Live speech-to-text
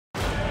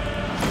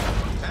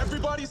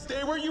Everybody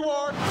stay where you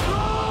are.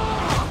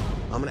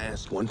 I'm gonna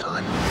ask one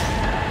time.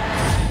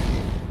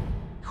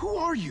 Who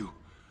are you?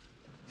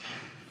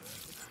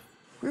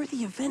 We're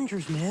the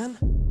Avengers, man.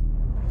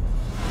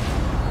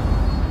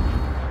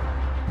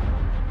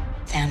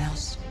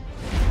 Thanos.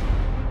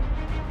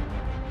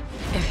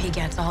 If he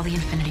gets all the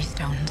Infinity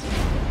Stones,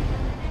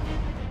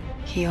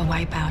 he'll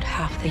wipe out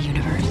half the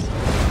universe.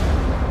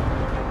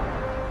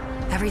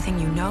 Everything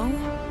you know,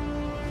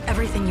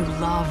 everything you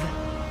love,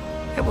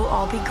 it will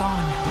all be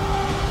gone.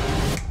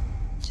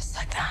 Just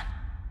like that.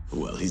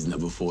 Well, he's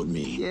never fought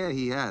me. Yeah,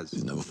 he has.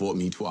 He's never fought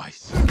me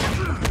twice. And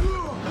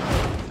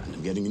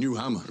I'm getting a new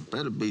hammer. It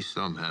better be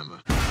some hammer.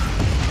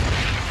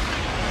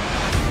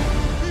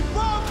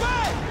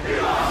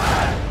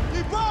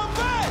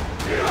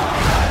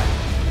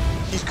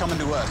 He's coming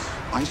to us.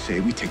 I say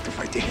we take the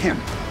fight to him.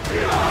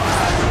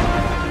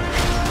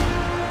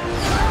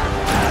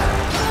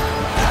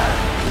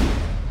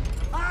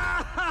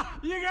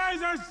 You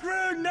guys are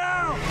screwed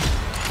now!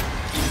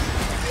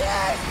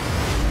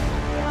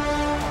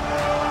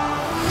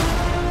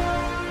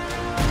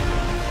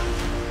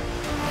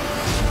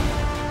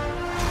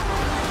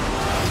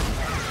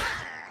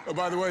 Oh,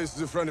 by the way, this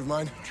is a friend of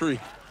mine, Tree.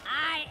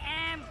 I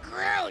am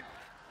Groot.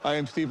 I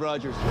am Steve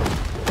Rogers.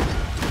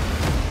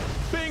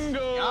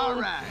 Bingo! All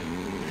right.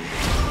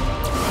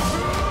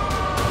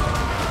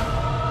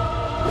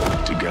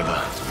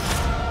 Together,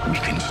 we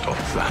can stop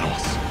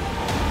Thanos.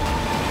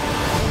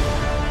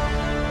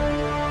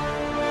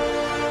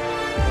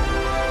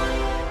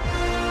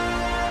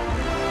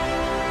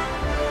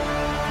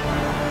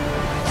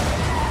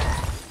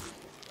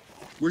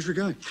 Where's your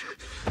guy?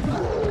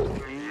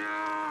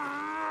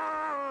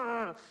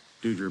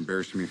 Dude, you're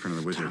embarrassing me in front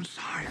of the wizards.